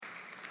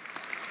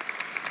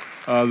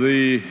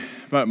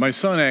My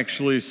son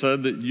actually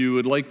said that you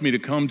would like me to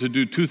come to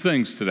do two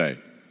things today,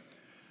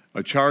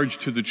 a charge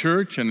to the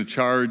church and a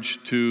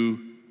charge to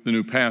the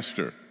new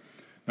pastor.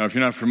 Now, if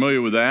you're not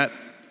familiar with that,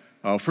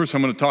 first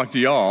I'm going to talk to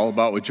y'all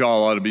about what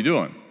y'all ought to be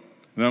doing.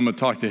 And then I'm going to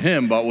talk to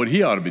him about what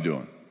he ought to be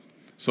doing.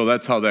 So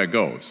that's how that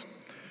goes.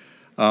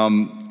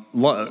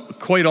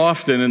 Quite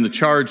often in the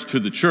charge to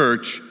the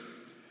church,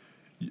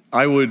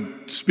 I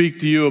would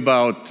speak to you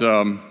about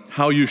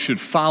how you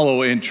should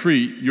follow and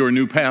treat your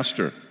new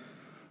pastor,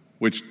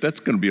 which that's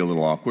going to be a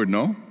little awkward,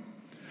 no?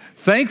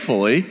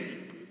 Thankfully,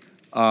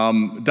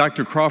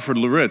 Dr. Crawford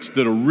Loritz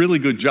did a really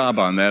good job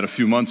on that a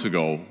few months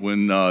ago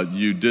when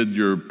you did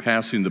your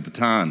passing the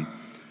baton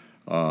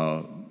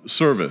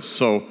service.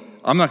 So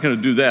I'm not going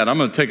to do that. I'm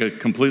going to take a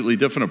completely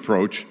different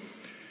approach.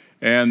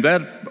 And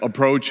that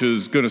approach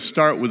is going to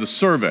start with a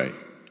survey.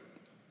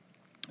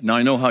 Now,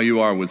 I know how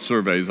you are with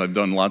surveys. I've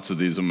done lots of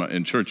these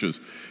in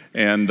churches.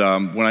 And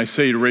when I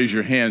say to raise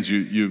your hands,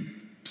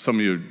 some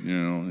of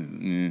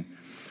you.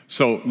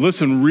 So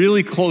listen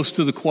really close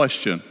to the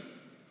question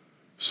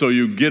so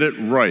you get it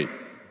right,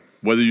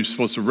 whether you're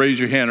supposed to raise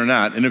your hand or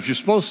not. And if you're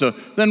supposed to,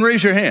 then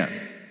raise your hand.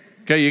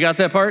 Okay, you got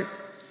that part?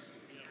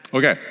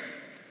 Okay.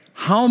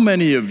 How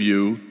many of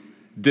you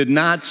did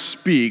not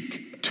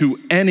speak to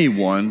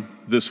anyone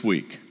this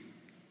week?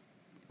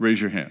 Raise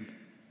your hand.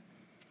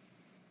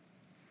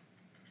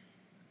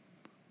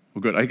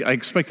 Well, good. I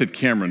expected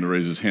Cameron to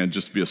raise his hand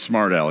just to be a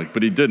smart aleck,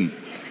 but he didn't.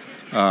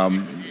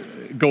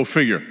 Go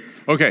figure.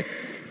 Okay.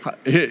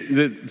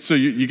 So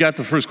you got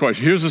the first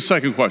question. Here's the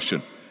second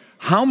question.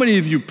 How many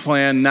of you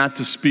plan not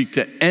to speak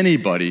to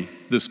anybody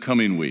this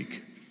coming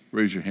week?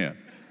 Raise your hand.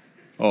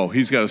 Oh,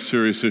 he's got a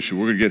serious issue.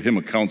 We're going to get him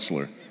a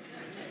counselor.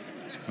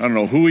 I don't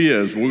know who he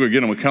is, but we're going to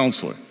get him a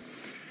counselor.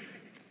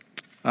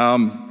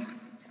 Now,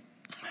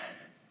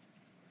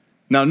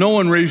 no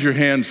one raise your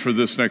hands for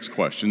this next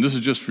question. This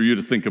is just for you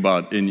to think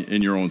about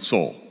in your own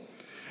soul.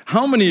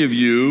 How many of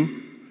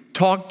you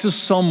talked to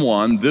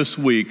someone this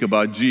week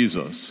about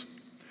Jesus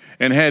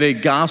and had a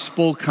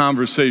gospel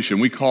conversation?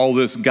 We call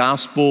this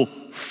gospel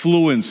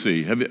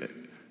fluency.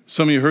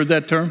 Some of you heard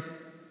that term?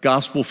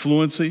 Gospel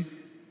fluency?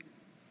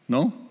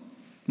 No?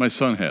 My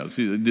son has.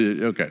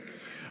 Okay.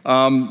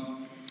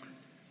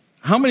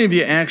 How many of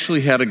you actually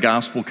had a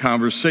gospel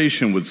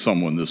conversation with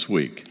someone this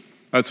week?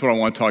 That's what I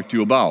want to talk to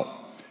you about.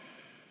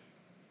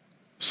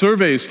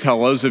 Surveys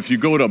tell us, if you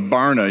go to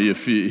Barna,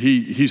 if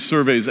he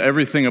surveys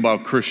everything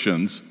about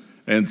Christians,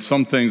 and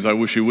some things I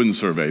wish he wouldn't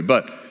survey,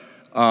 but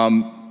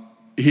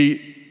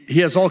he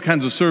has all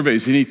kinds of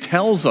surveys, and he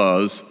tells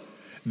us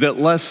that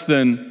less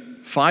than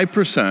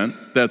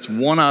 5%, that's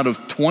 1 out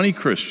of 20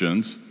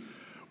 Christians,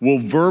 will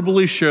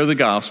verbally share the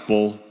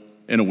gospel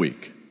in a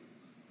week.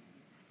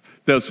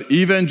 That's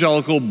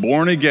evangelical,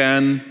 born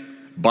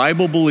again,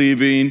 Bible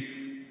believing,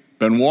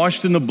 been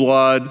washed in the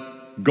blood,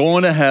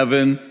 going to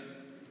heaven,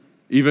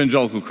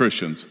 evangelical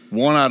Christians.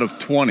 1 out of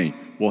 20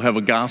 will have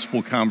a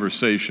gospel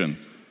conversation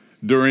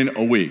during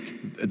a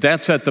week.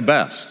 That's at the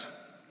best.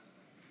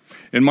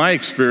 In my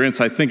experience,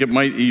 I think it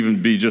might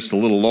even be just a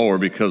little lower,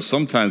 because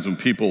sometimes when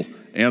people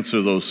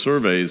answer those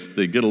surveys,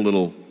 they get a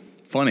little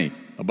funny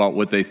about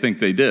what they think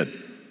they did.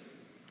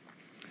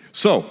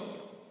 So,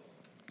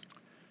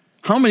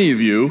 how many of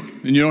you,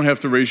 and you don't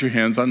have to raise your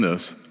hands on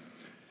this,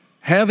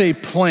 have a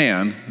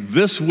plan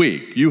this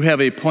week? You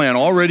have a plan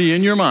already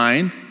in your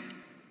mind,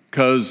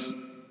 because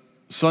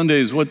Sunday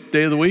is what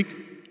day of the week?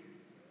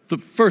 The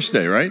first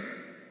day, right?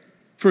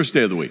 First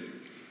day of the week.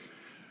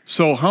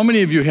 So how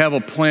many of you have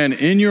a plan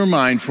in your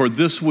mind for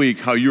this week,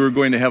 how you're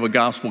going to have a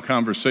gospel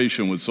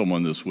conversation with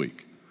someone this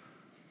week?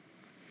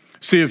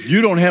 See, if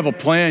you don't have a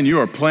plan, you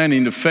are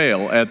planning to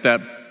fail at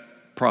that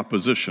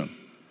proposition.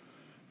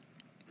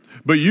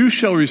 But you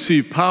shall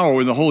receive power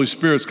when the Holy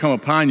Spirit's come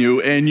upon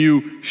you, and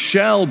you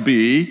shall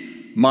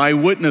be my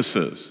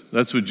witnesses.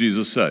 That's what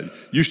Jesus said.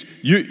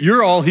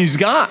 You're all he's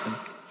got.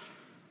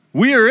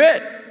 We are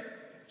it.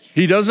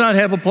 He does not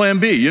have a plan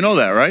B. You know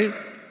that, right?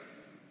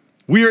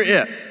 We are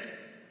it.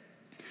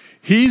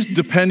 He's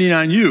depending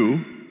on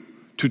you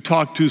to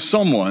talk to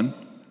someone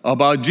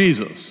about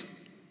Jesus.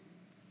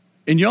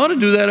 And you ought to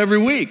do that every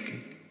week.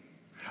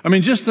 I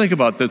mean, just think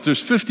about this.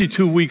 There's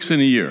 52 weeks in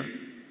a year.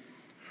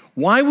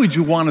 Why would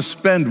you want to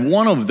spend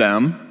one of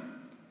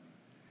them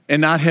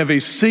and not have a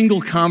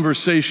single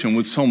conversation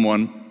with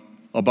someone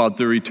about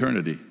their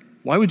eternity?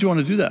 Why would you want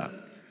to do that?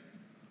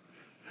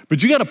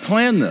 But you got to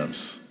plan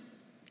this.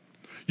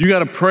 You got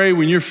to pray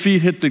when your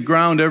feet hit the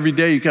ground every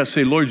day. You got to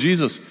say, Lord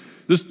Jesus,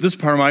 this is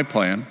part of my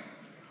plan.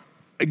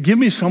 Give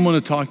me someone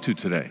to talk to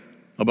today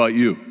about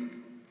you.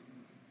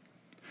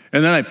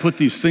 And then I put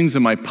these things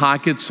in my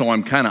pocket so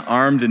I'm kind of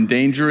armed and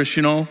dangerous,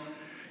 and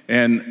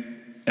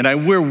I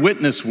wear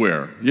witness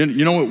wear.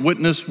 You know what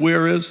witness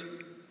wear is?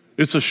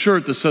 It's a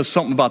shirt that says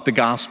something about the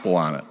gospel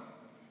on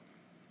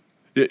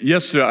it.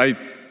 Yesterday,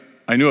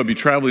 I knew I'd be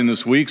traveling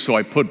this week, so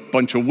I put a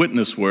bunch of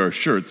witness wear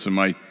shirts in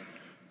my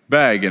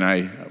bag, and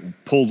I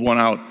pulled one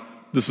out.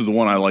 This is the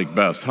one I like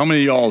best. How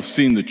many of y'all have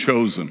seen The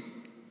Chosen?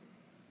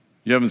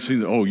 You haven't seen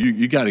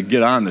you got to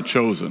get on The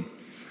Chosen.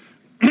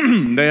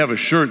 they have a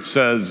shirt that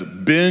says,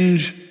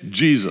 Binge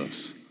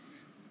Jesus.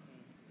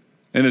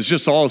 And it's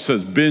just all it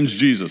says, Binge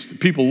Jesus.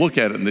 People look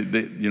at it and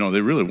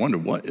they really wonder,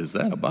 what is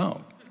that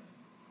about?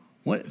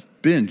 What?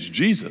 Binge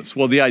Jesus.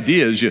 Well, the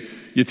idea is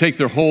you take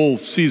their whole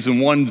season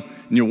 1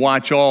 and you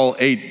watch all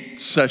 8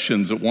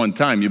 sessions at one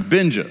time. You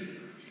binge it.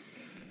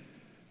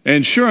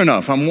 And sure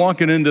enough, I'm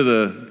walking into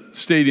the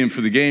stadium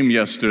for the game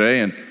yesterday,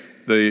 and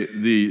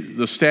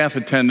the staff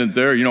attendant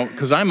there,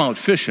 because I'm out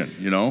fishing,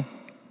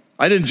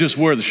 I didn't just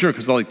wear the shirt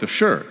because I like the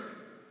shirt.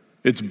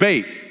 It's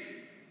bait.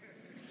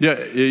 Yeah,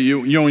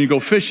 when you go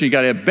fishing, you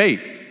got to have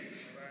bait.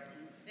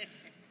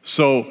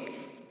 So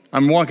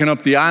I'm walking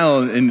up the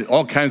aisle, and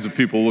all kinds of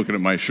people looking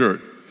at my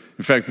shirt.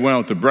 In fact, went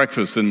out to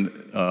breakfast and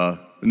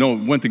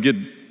went to get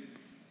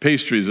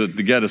pastries at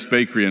the Geddes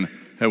Bakery, and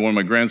had one of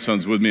my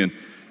grandsons with me, and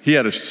he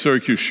had a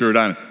Syracuse shirt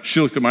on. She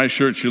looked at my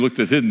shirt, she looked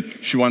at his, and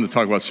she wanted to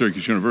talk about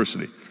Syracuse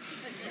University.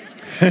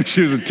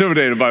 She was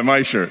intimidated by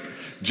my shirt.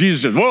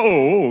 Jesus says,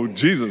 whoa,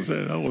 Jesus.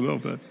 I don't know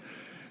that.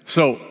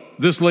 So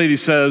this lady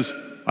says,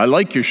 I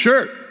like your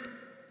shirt.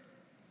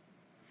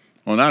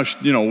 Well, now,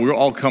 we're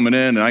all coming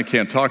in, and I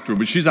can't talk to her,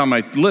 but she's on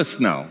my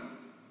list now.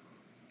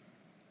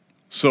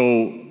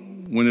 So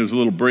when there's a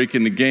little break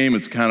in the game,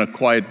 it's kind of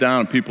quiet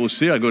down. People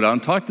see, I go down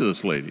and talk to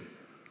this lady.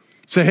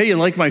 Say, hey, you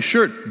like my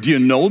shirt? Do you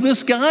know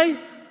this guy?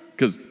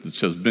 Because it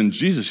says, Binge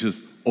Jesus. She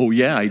says, oh,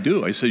 yeah, I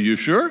do. I say, you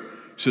sure?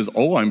 She says,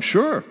 oh, I'm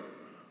sure.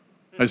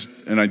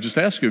 And I just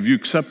asked her, have you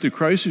accepted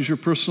Christ as your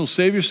personal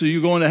Savior so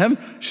you go into heaven?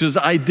 She says,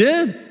 I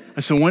did.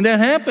 I said, when did that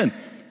happen?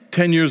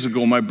 10 years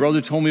ago, my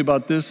brother told me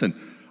about this, and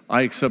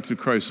I accepted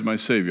Christ as my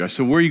Savior. I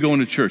said, where are you going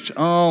to church?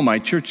 Oh, my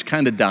church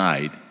kind of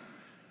died.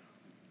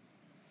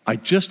 I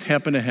just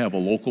happen to have a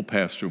local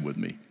pastor with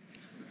me.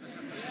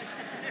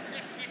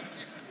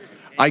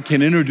 I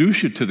can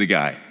introduce you to the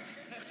guy.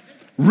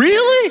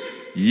 Really?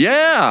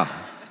 Yeah.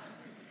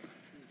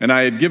 And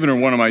I had given her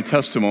one of my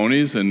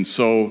testimonies, and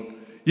so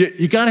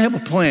you got to have a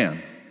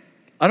plan.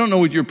 I don't know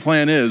what your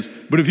plan is,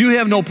 but if you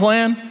have no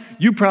plan,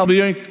 you probably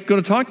ain't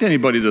going to talk to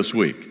anybody this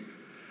week.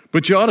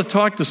 But you ought to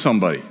talk to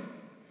somebody.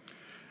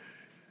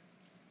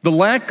 The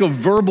lack of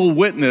verbal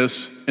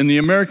witness in the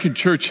American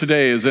church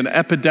today is an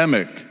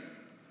epidemic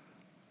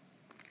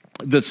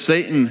that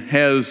Satan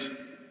has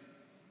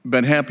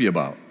been happy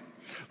about.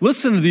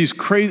 Listen to these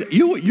crazy,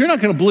 you're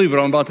not going to believe what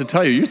I'm about to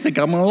tell you. You think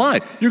I'm going to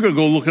lie. You're going to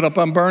go look it up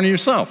on Barney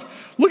yourself.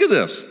 Look at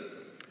this.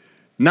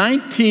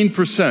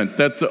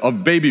 19%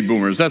 of baby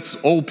boomers, that's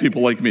old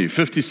people like me,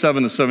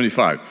 57 to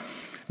 75.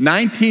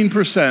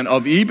 19%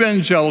 of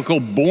evangelical,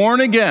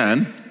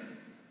 born-again,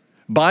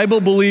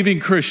 Bible-believing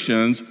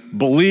Christians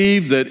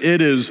believe that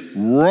it is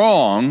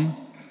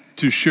wrong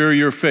to share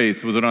your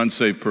faith with an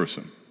unsaved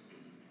person.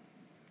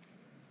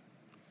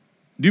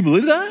 Do you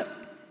believe that?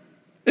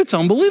 It's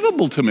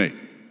unbelievable to me.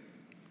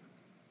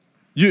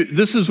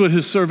 This is what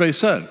his survey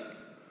said.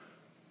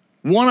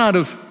 1 out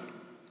of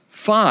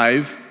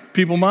 5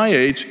 people my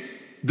age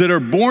that are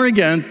born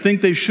again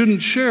think they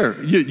shouldn't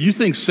share. You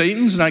think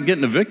Satan's not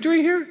getting a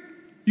victory here?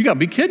 You got to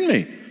be kidding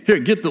me.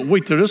 Here,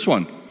 wait to this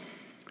one.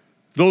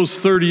 Those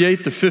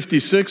 38 to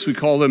 56, we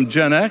call them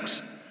Gen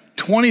X,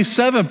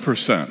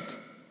 27%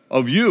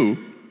 of you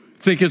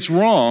think it's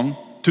wrong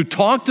to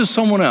talk to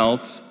someone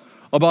else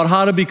about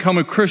how to become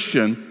a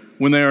Christian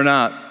when they are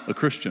not a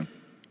Christian.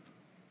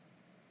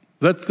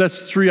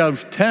 That's 3 out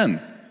of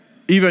 10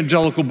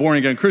 evangelical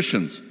born-again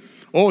Christians.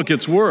 Oh, it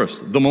gets worse.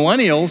 The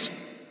millennials,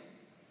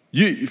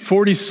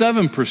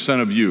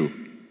 47% of you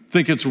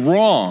think it's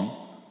wrong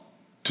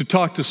to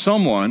talk to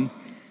someone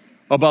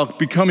about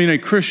becoming a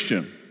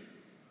Christian.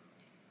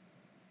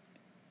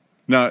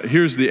 Now,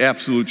 here's the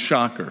absolute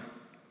shocker.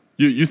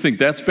 You think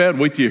that's bad?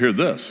 Wait till you hear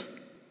this.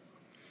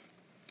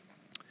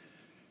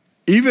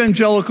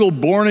 Evangelical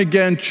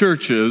born-again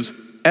churches,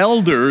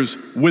 elders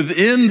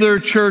within their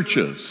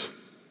churches,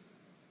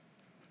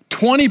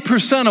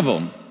 20% of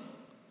them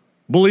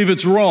believe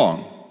it's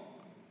wrong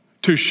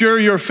to share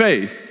your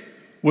faith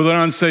with an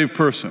unsaved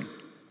person.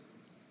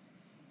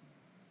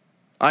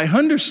 I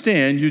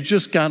understand you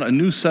just got a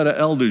new set of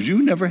elders.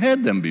 You never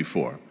had them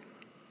before.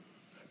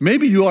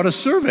 Maybe you ought to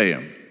survey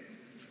them.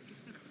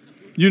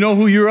 You know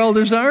who your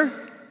elders are?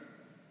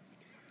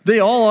 They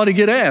all ought to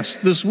get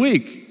asked this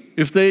week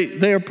if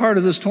they are part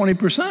of this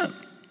 20%.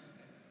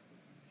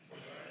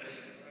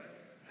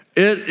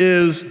 It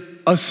is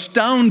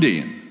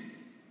astounding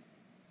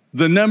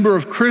the number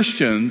of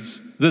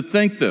Christians that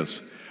think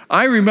this.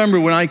 I remember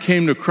when I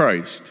came to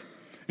Christ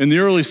in the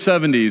early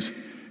 70s,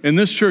 and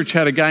this church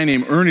had a guy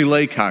named Ernie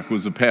Laycock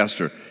was the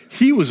pastor.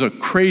 He was a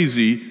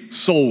crazy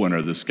soul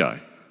winner, this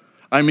guy.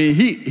 I mean,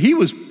 he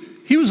was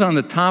on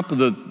the top of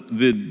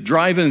the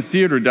drive-in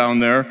theater down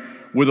there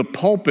with a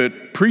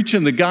pulpit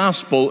preaching the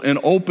gospel in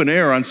open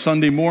air on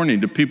Sunday morning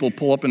to people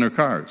pull up in their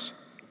cars.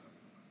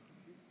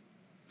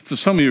 So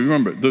some of you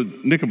remember, the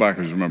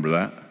Knickerbockers remember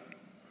that.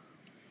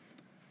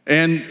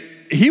 And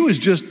he was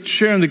just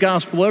sharing the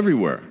gospel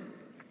everywhere.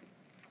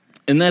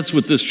 And that's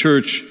what this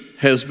church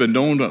has been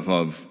known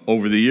of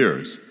over the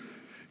years.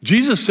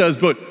 Jesus says,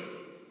 but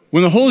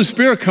When the Holy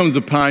Spirit comes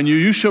upon you,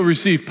 you shall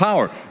receive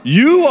power.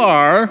 You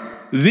are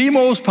the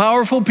most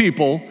powerful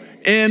people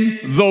in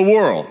the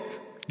world.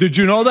 Did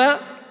you know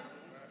that?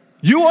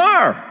 You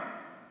are.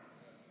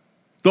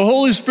 The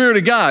Holy Spirit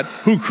of God,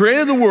 who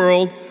created the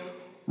world,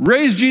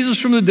 raised Jesus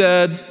from the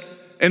dead,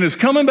 and is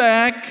coming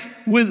back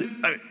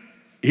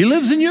he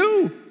lives in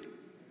you.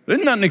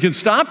 There's nothing that can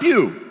stop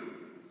you.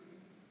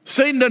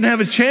 Satan doesn't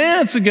have a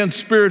chance against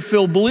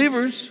Spirit-filled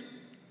believers.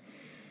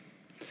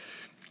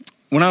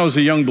 When I was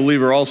a young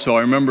believer also,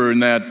 I remember in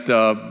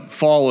that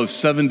fall of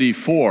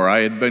 74,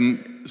 I had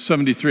been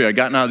 73. I'd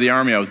gotten out of the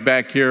Army. I was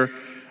back here.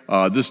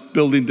 This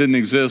building didn't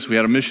exist. We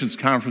had a missions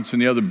conference in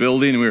the other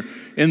building, and we were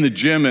in the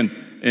gym,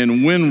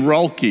 and Win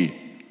Rulke,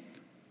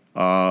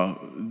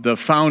 the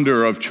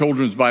founder of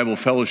Children's Bible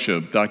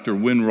Fellowship, Dr.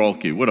 Win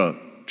Rulke, what a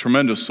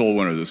tremendous soul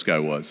winner this guy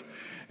was.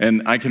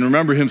 And I can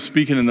remember him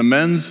speaking in the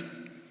men's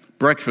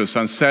breakfast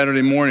on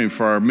Saturday morning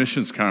for our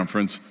missions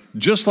conference,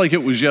 just like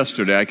it was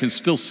yesterday. I can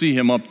still see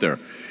him up there.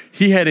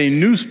 He had a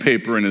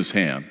newspaper in his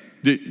hand.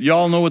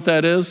 Y'all know what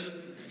that is?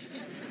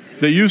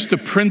 They used to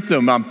print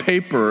them on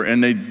paper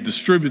and they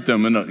distribute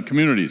them in the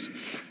communities.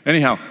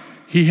 Anyhow,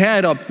 he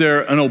had up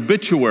there an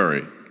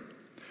obituary.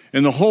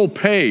 And the whole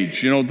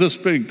page, this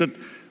big,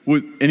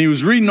 and he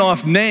was reading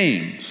off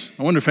names.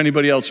 I wonder if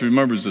anybody else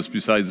remembers this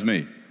besides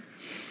me.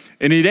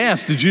 And he'd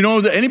ask, did you know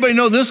that anybody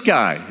know this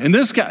guy and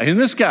this guy and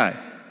this guy?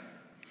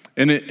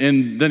 And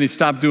then he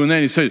stopped doing that.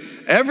 And he said,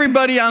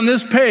 everybody on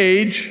this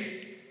page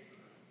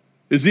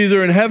is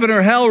either in heaven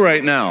or hell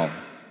right now.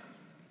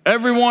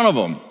 Every one of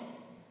them.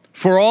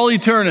 For all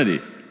eternity.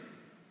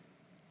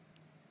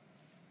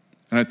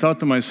 And I thought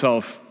to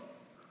myself,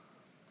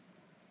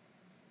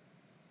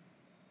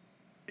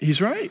 he's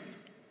right.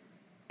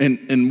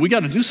 And we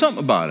got to do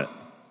something about it.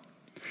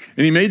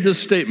 And he made this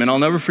statement. I'll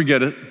never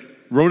forget it.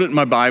 Wrote it in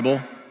my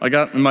Bible. I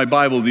got in my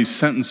Bible these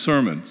sentence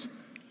sermons.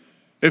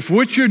 If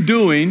what you're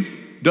doing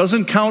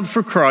doesn't count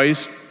for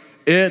Christ,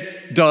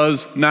 it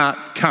does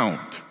not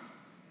count.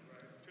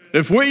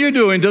 If what you're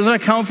doing does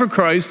not count for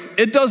Christ,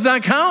 it does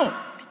not count.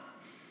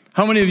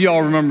 How many of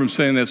y'all remember him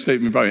saying that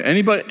statement? Probably.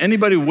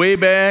 Anybody way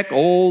back,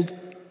 old?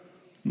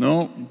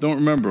 No, don't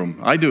remember him.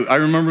 I do. I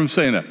remember him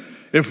saying that.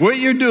 If what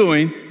you're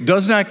doing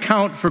does not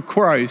count for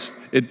Christ,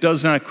 it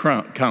does not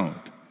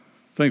count.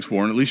 Thanks,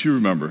 Warren. At least you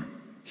remember.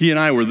 He and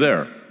I were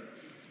there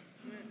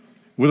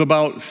with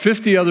about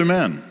 50 other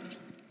men.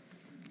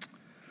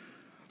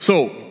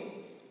 So,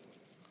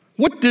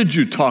 what did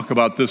you talk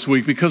about this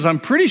week? Because I'm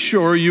pretty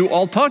sure you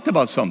all talked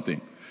about something.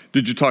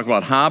 Did you talk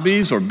about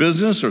hobbies or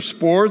business or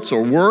sports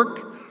or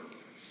work?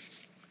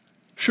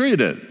 Sure you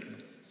did.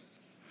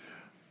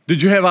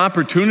 Did you have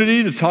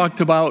opportunity to talk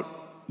about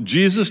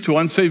Jesus to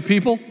unsaved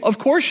people? Of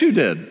course you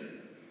did.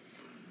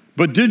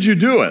 But did you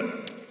do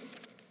it?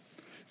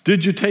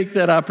 Did you take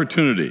that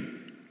opportunity?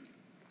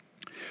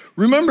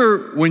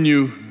 Remember when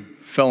you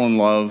fell in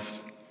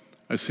love?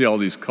 I see all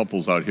these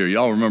couples out here.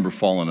 Y'all remember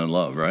falling in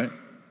love, right?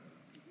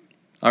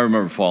 I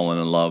remember falling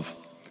in love.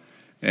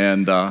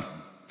 And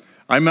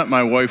I met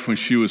my wife when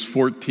she was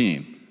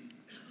 14.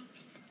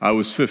 I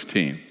was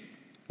 15.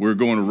 We were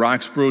going to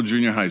Roxborough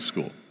Junior High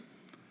School.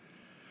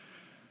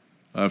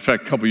 In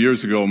fact, a couple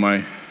years ago,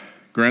 my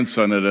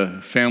grandson at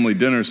a family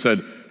dinner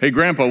said, hey,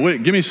 Grandpa,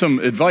 give me some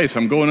advice.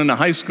 I'm going into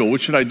high school.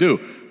 What should I do?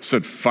 I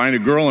said, find a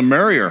girl and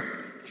marry her.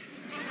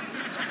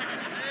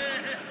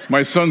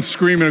 My son's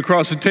screaming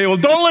across the table,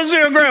 don't listen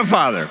to your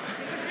grandfather.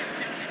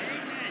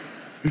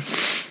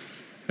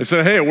 I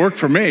said, hey, it worked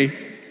for me.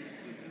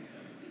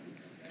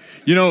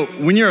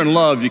 When you're in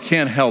love, you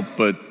can't help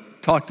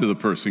but talk to the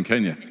person,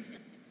 can you?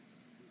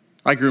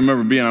 I can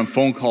remember being on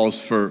phone calls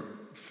for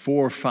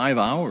 4 or 5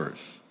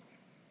 hours.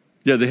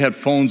 Yeah, they had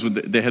phones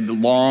they had the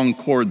long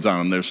cords on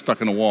them. They're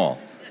stuck in a wall.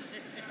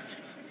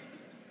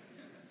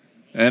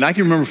 And I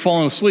can remember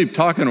falling asleep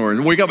talking to her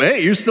and wake up,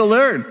 hey, you're still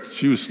there?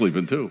 She was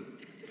sleeping too.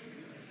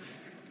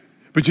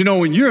 But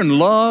when you're in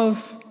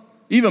love,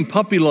 even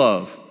puppy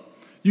love,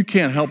 you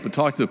can't help but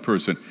talk to the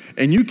person.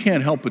 And you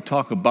can't help but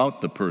talk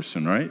about the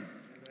person, right?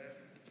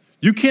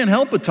 You can't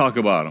help but talk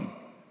about them.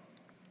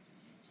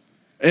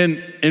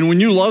 And when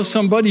you love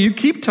somebody, you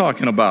keep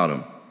talking about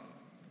them.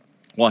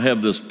 Well, I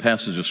have this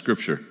passage of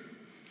Scripture.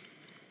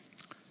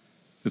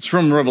 It's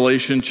from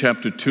Revelation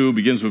chapter 2,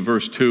 begins with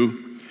verse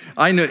 2.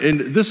 I know,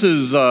 and this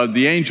is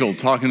the angel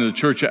talking to the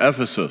church of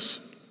Ephesus.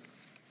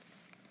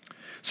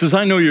 It says,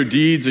 I know your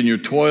deeds and your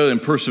toil and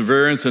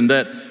perseverance, and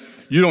that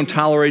you don't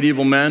tolerate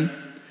evil men,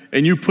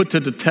 and you put to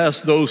the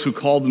test those who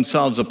call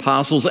themselves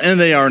apostles, and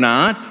they are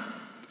not,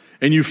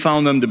 and you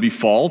found them to be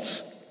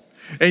false.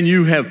 And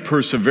you have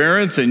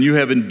perseverance, and you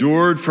have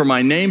endured for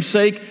my name's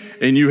sake,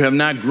 and you have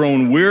not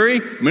grown weary.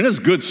 I mean, it's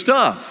good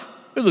stuff.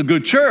 It's a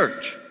good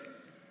church.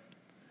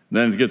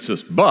 Then it gets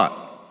this, but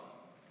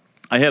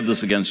I have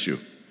this against you.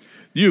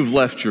 You've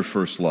left your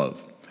first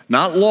love.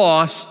 Not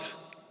lost,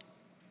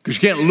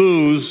 because you can't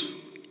lose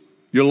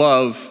your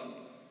love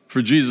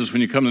for Jesus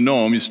when you come to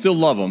know him. You still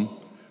love him,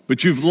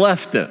 but you've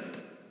left it.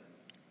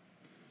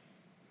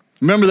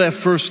 Remember that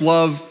first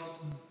love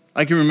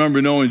I can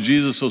remember knowing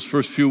Jesus those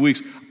first few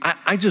weeks.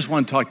 I just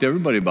want to talk to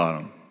everybody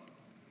about him.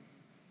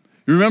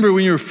 You remember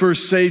when you were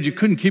first saved, you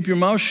couldn't keep your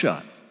mouth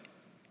shut.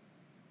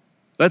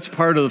 That's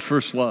part of the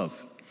first love.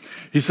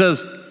 He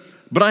says,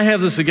 but I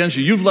have this against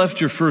you. You've left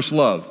your first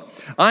love.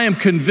 I am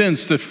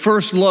convinced that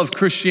first love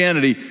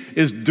Christianity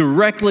is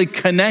directly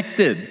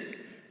connected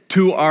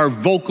to our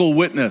vocal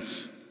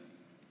witness.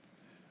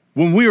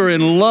 When we are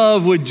in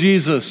love with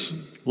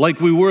Jesus, like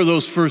we were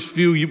those first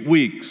few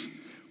weeks,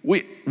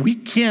 we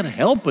can't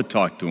help but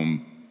talk to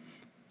him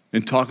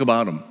and talk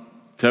about him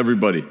to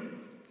everybody.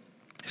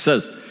 He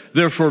says,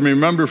 therefore,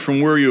 remember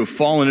from where you have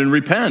fallen and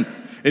repent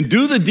and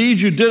do the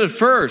deeds you did at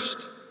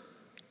first.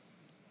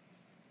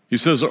 He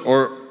says,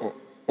 or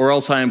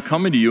else I am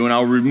coming to you and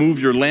I'll remove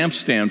your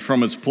lampstand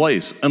from its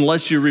place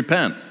unless you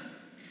repent.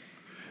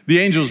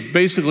 The angel's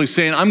basically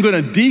saying, I'm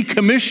going to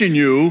decommission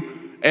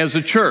you as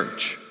a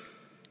church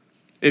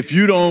if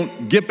you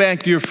don't get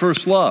back to your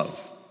first love.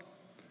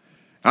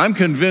 I'm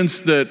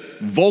convinced that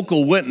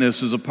vocal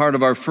witness is a part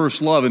of our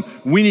first love, and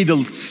we need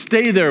to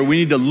stay there. We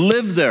need to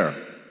live there.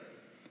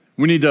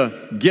 We need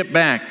to get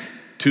back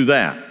to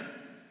that.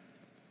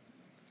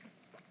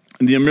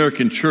 And the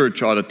American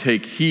church ought to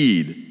take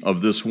heed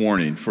of this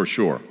warning for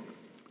sure.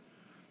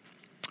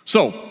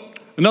 So,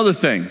 another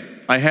thing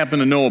I happen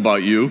to know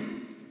about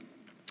you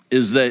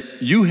is that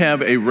you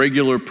have a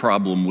regular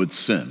problem with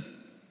sin.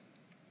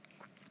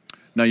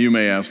 Now, you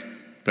may ask,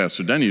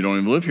 Pastor Denny, you don't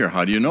even live here.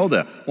 How do you know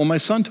that? Well, my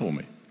son told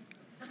me.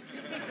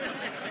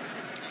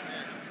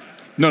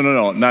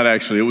 No, not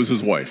actually. It was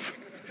his wife.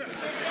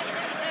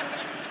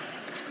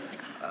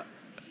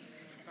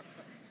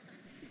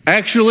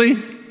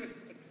 Actually,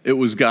 it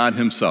was God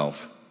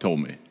himself told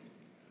me.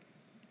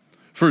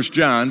 1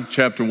 John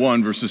chapter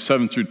 1, verses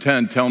 7 through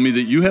 10 tell me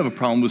that you have a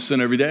problem with sin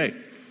every day.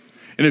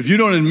 And if you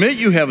don't admit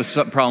you have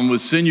a problem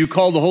with sin, you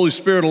call the Holy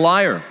Spirit a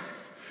liar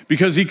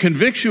because he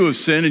convicts you of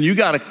sin and you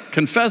got to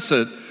confess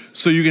it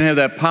so you can have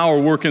that power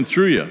working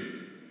through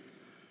you.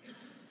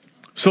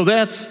 So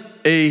that's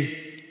a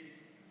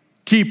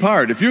key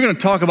part. If you're going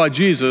to talk about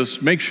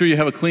Jesus, make sure you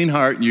have a clean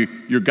heart and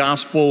you're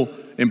gospel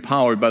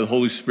empowered by the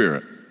Holy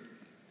Spirit.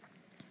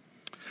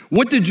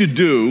 What did you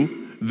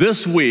do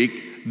this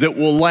week that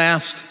will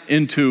last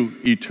into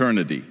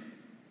eternity?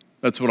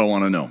 That's what I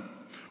want to know.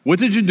 What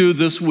did you do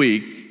this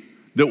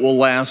week that will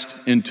last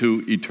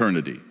into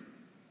eternity?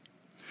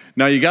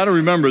 Now, you got to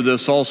remember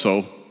this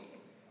also.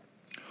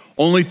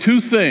 Only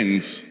two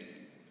things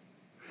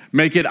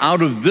make it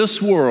out of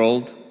this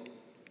world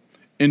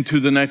into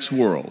the next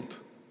world.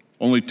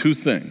 Only two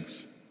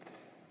things.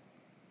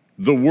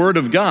 The Word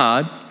of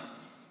God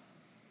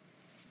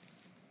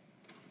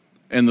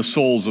and the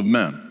souls of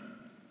men.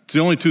 It's the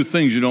only two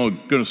things you know are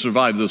going to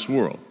survive this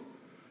world.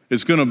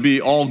 It's going to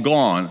be all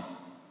gone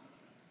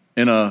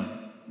in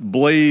a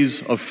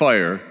blaze of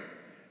fire,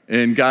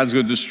 and God's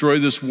going to destroy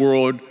this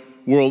world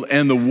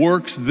and the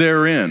works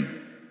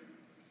therein.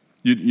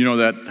 You know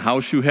that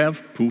house you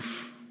have?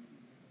 Poof.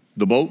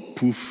 The boat?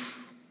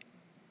 Poof.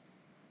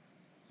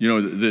 You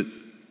know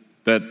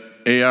that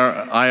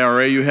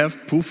IRA you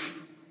have?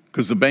 Poof.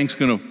 Because the bank's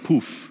going to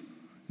poof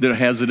that it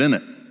has it in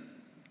it.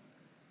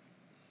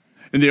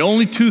 And the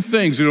only two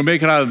things that will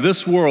make it out of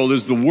this world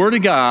is the Word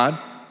of God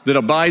that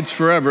abides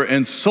forever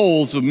and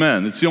souls of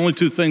men. It's the only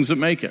two things that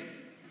make it.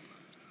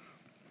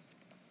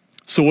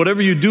 So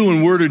whatever you do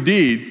in word or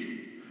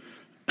deed,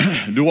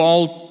 do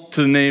all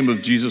to the name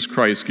of Jesus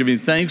Christ, giving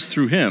thanks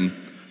through him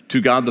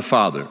to God the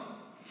Father.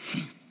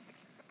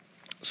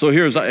 So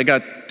I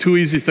got two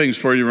easy things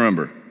for you to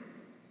remember.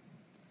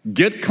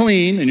 Get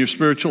clean in your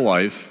spiritual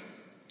life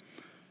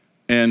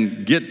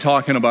and get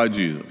talking about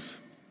Jesus.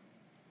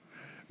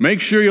 Make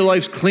sure your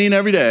life's clean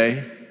every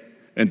day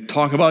and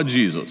talk about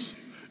Jesus.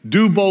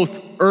 Do both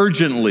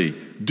urgently.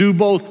 Do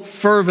both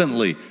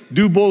fervently.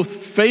 Do both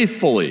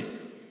faithfully.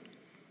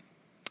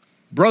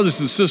 Brothers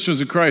and sisters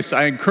in Christ,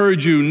 I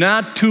encourage you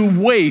not to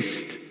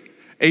waste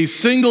a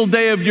single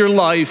day of your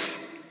life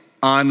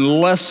on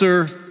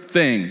lesser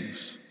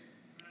things.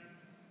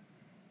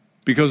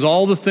 Because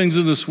all the things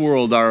in this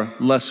world are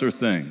lesser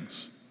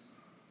things.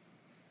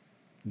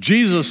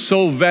 Jesus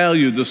so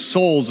valued the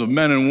souls of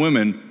men and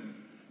women,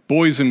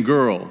 boys and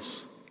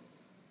girls,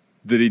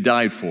 that he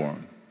died for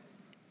them.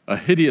 A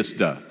hideous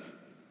death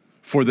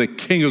for the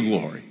King of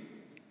glory.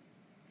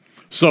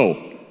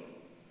 So,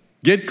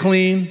 get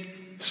clean,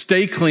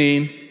 stay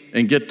clean,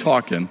 and get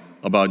talking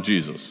about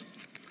Jesus.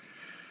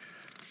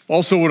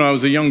 Also, when I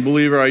was a young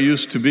believer, I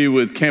used to be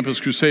with Campus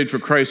Crusade for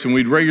Christ, and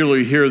we'd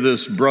regularly hear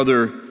this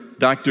brother,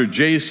 Dr.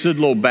 J.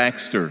 Sidlow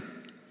Baxter,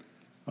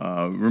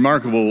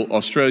 remarkable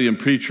Australian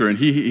preacher, and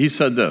he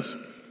said this: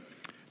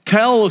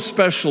 tell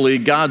especially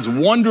God's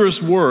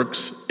wondrous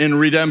works in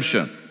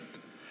redemption.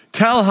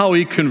 Tell how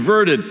he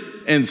converted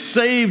and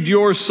saved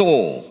your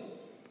soul.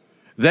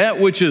 That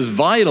which is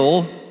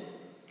vital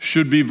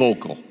should be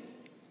vocal.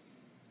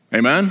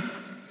 Amen?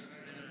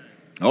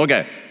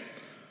 Okay.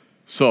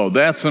 So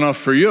that's enough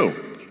for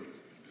you.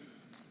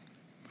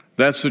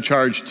 That's the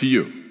charge to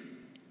you.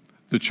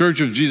 The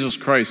Church of Jesus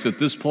Christ at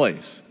this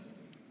place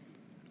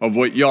of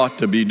what you ought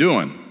to be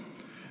doing.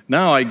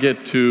 Now I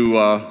get to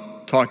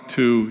talk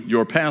to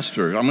your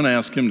pastor. I'm going to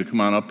ask him to come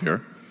on up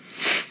here.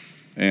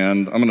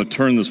 And I'm going to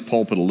turn this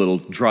pulpit a little,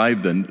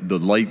 drive the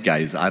light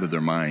guys out of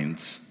their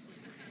minds.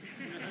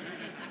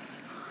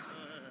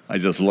 I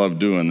just love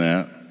doing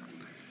that.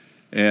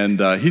 And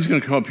he's going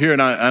to come up here,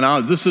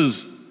 and this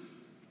is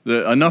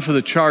enough of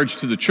the charge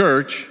to the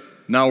church.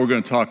 Now we're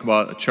going to talk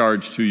about a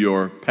charge to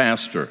your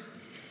pastor.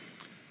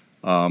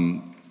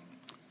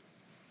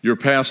 Your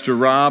pastor,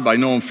 Rob, I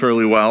know him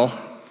fairly well.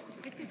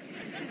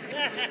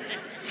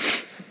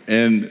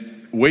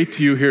 And wait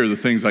till you hear the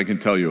things I can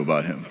tell you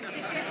about him.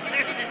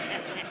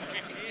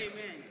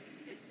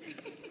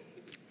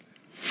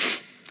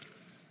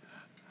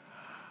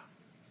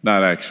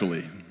 Not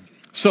actually.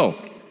 So,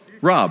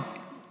 Rob,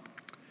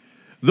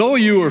 though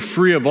you are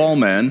free of all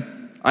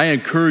men, I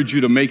encourage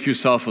you to make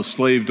yourself a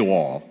slave to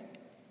all.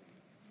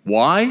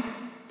 Why?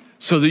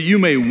 So that you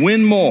may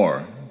win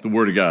more, the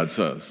Word of God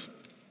says.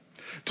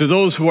 To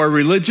those who are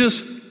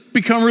religious,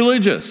 become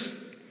religious,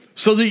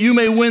 so that you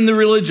may win the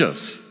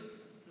religious.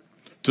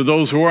 To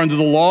those who are under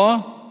the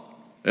law,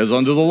 as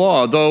under the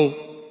law,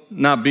 though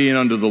not being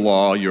under the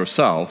law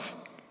yourself,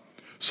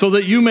 so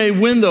that you may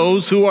win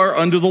those who are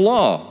under the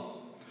law.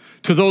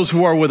 To those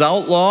who are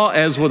without law,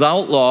 as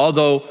without law,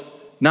 though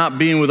not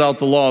being without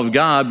the law of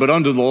God, but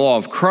under the law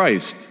of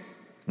Christ.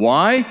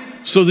 Why?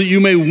 So that you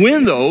may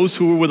win those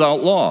who are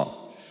without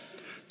law.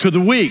 To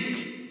the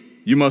weak,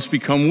 you must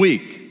become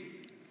weak,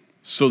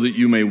 so that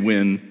you may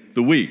win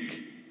the weak.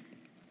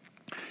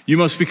 You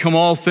must become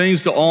all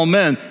things to all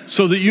men,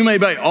 so that you may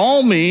by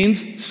all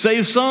means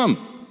save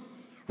some.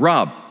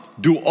 Rob,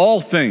 do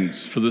all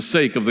things for the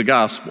sake of the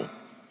gospel,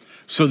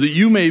 so that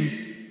you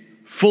may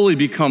fully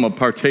become a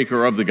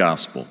partaker of the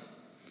gospel.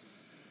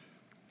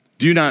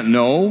 Do you not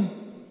know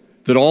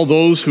that all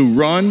those who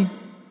run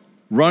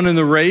in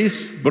the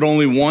race, but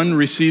only one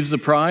receives the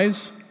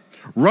prize?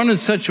 Run in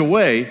such a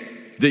way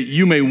that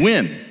you may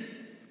win.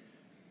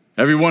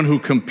 Everyone who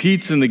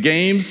competes in the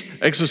games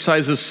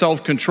exercises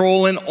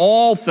self-control in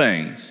all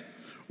things.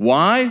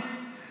 Why?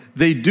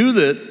 They do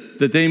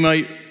that they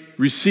might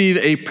receive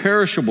a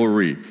perishable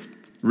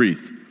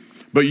wreath.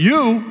 But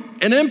you,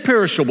 an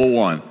imperishable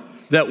one,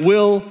 that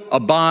will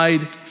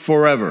abide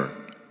forever.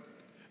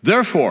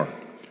 Therefore,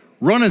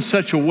 run in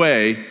such a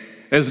way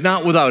as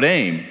not without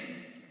aim.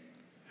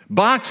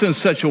 Box in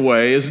such a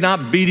way as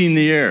not beating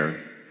the air,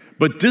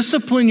 but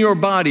discipline your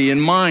body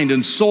and mind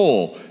and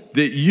soul,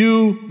 that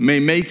you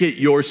may make it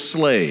your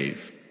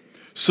slave,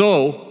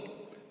 so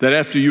that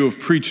after you have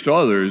preached to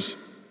others,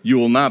 you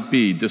will not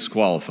be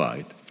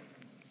disqualified.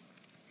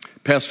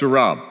 Pastor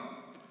Rob,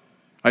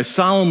 I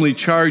solemnly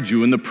charge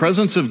you in the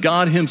presence of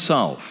God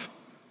Himself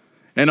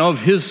and of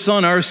His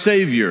Son, our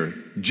Savior,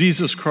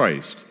 Jesus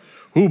Christ,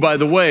 who, by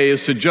the way,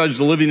 is to judge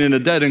the living and the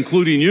dead,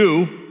 including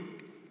you,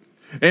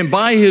 and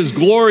by His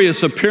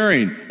glorious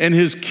appearing and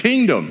His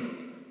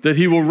kingdom, that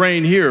He will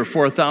reign here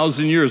for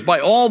 1,000 years. By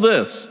all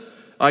this,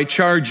 I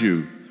charge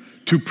you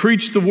to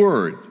preach the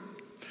word.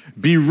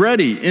 Be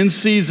ready in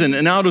season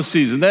and out of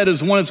season. That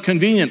is, when it's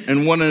convenient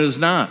and when it is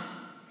not.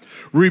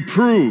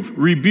 Reprove,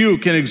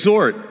 rebuke, and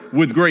exhort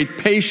with great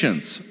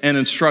patience and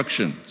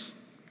instructions.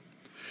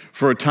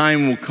 For a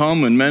time will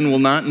come when men will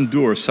not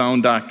endure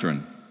sound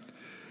doctrine,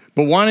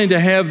 but wanting to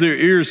have their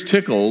ears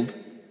tickled,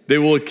 they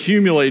will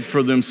accumulate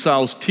for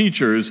themselves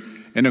teachers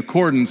in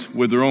accordance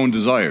with their own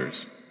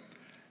desires.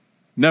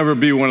 Never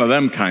be one of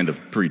them kind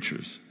of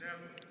preachers.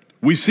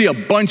 We see a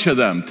bunch of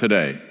them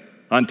today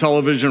on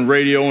television,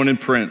 radio, and in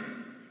print.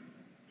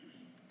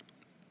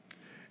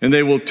 And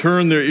they will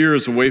turn their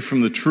ears away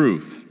from the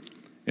truth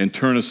and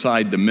turn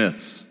aside to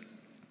myths.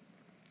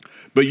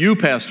 But you,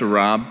 Pastor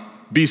Rob,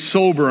 be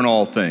sober in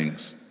all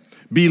things.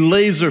 Be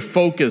laser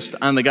focused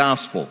on the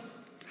gospel.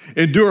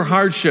 Endure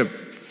hardship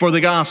for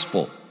the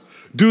gospel.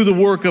 Do the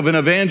work of an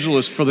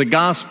evangelist for the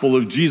gospel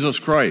of Jesus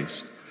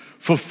Christ.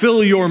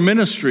 Fulfill your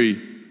ministry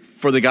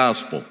for the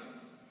gospel.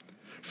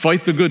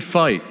 Fight the good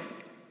fight,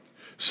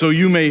 so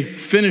you may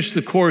finish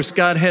the course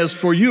God has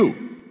for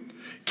you.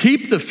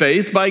 Keep the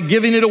faith by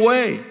giving it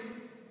away.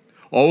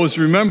 Always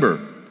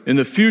remember, in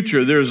the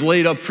future there is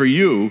laid up for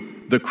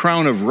you the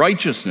crown of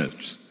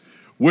righteousness,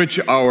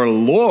 which our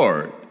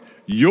Lord,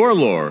 your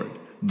Lord,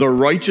 the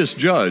righteous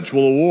judge,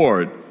 will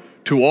award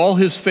to all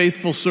His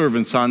faithful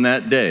servants on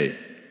that day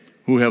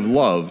who have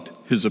loved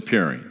His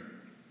appearing.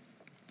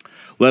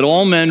 Let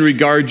all men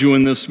regard you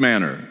in this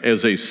manner,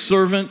 as a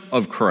servant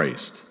of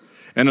Christ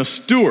and a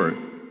steward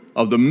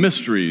of the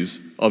mysteries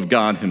of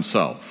God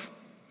Himself,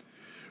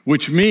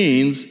 which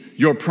means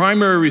your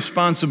primary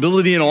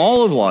responsibility in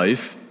all of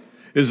life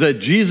is that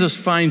Jesus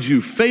finds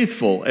you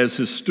faithful as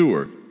His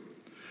steward,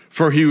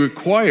 for He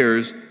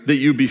requires that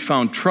you be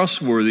found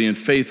trustworthy and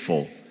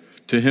faithful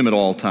to Him at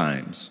all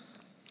times.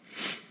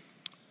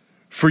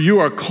 For you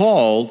are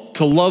called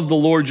to love the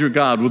Lord your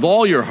God with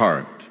all your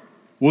heart,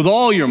 with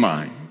all your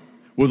mind,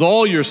 with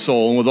all your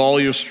soul, and with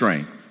all your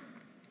strength.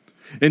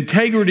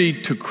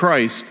 Integrity to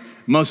Christ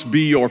must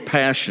be your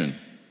passion.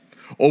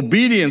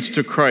 Obedience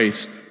to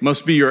Christ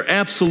must be your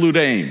absolute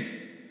aim.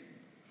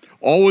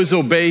 Always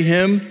obey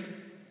Him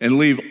and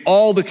leave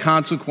all the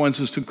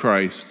consequences to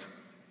Christ,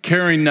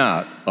 caring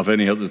not of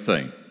any other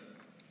thing.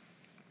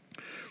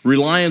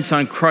 Reliance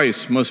on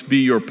Christ must be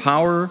your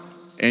power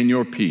and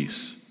your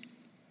peace.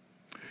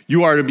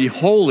 You are to be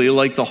holy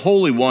like the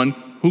Holy One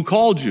who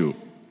called you.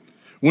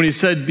 When he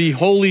said, "Be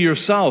holy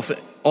yourself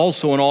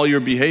also in all your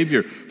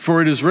behavior,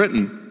 for it is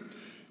written,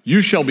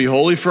 'You shall be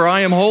holy, for I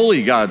am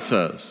holy,' God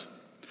says.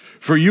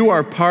 For you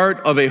are part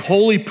of a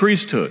holy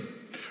priesthood,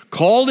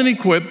 called and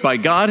equipped by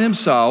God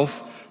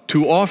himself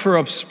to offer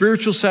up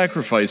spiritual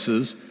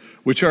sacrifices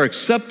which are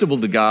acceptable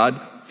to God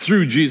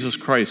through Jesus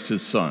Christ,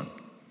 his Son."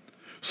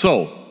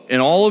 So, in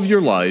all of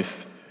your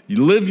life,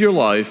 you live your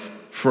life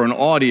for an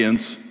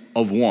audience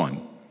of one.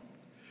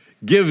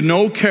 Give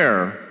no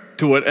care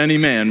to what any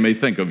man may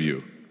think of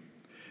you,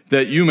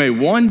 that you may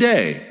one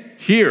day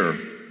hear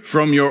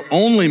from your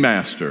only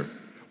master,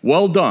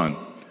 "Well done,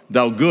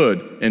 thou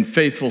good and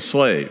faithful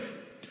slave.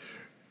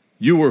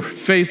 You were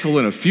faithful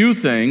in a few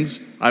things,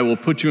 I will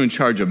put you in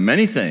charge of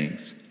many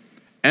things.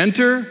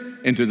 Enter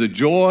into the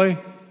joy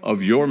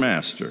of your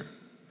master."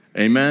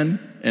 Amen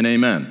and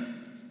amen.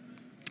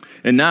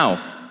 And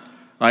now,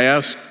 I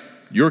ask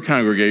your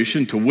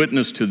congregation to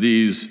witness to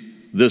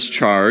this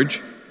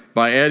charge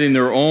by adding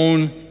their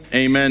own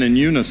amen in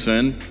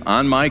unison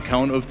on my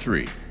count of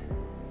 3.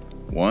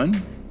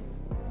 1,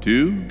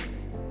 2,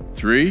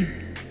 3.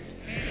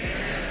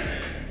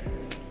 Amen.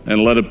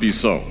 And let it be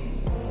so.